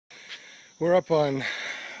We're up on,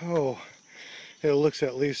 oh, it looks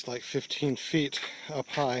at least like 15 feet up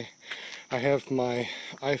high. I have my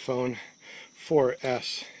iPhone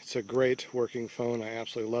 4S. It's a great working phone. I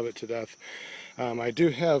absolutely love it to death. I do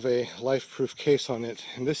have a life-proof case on it,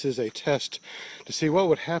 and this is a test to see what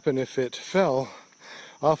would happen if it fell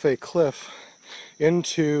off a cliff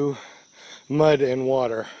into mud and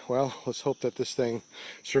water. Well, let's hope that this thing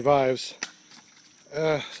survives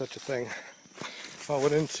such a thing. I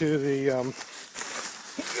went into the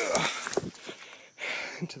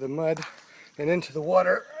mud and into the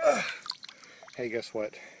water. Hey, guess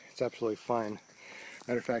what? It's absolutely fine.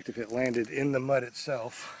 Matter of fact, if it landed in the mud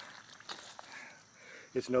itself,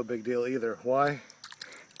 it's no big deal either. Why?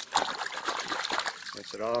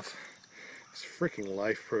 Rinse it off. It's freaking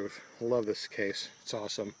life-proof. I love this case. It's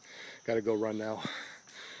awesome. Gotta go run now.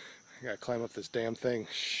 I gotta climb up this damn thing.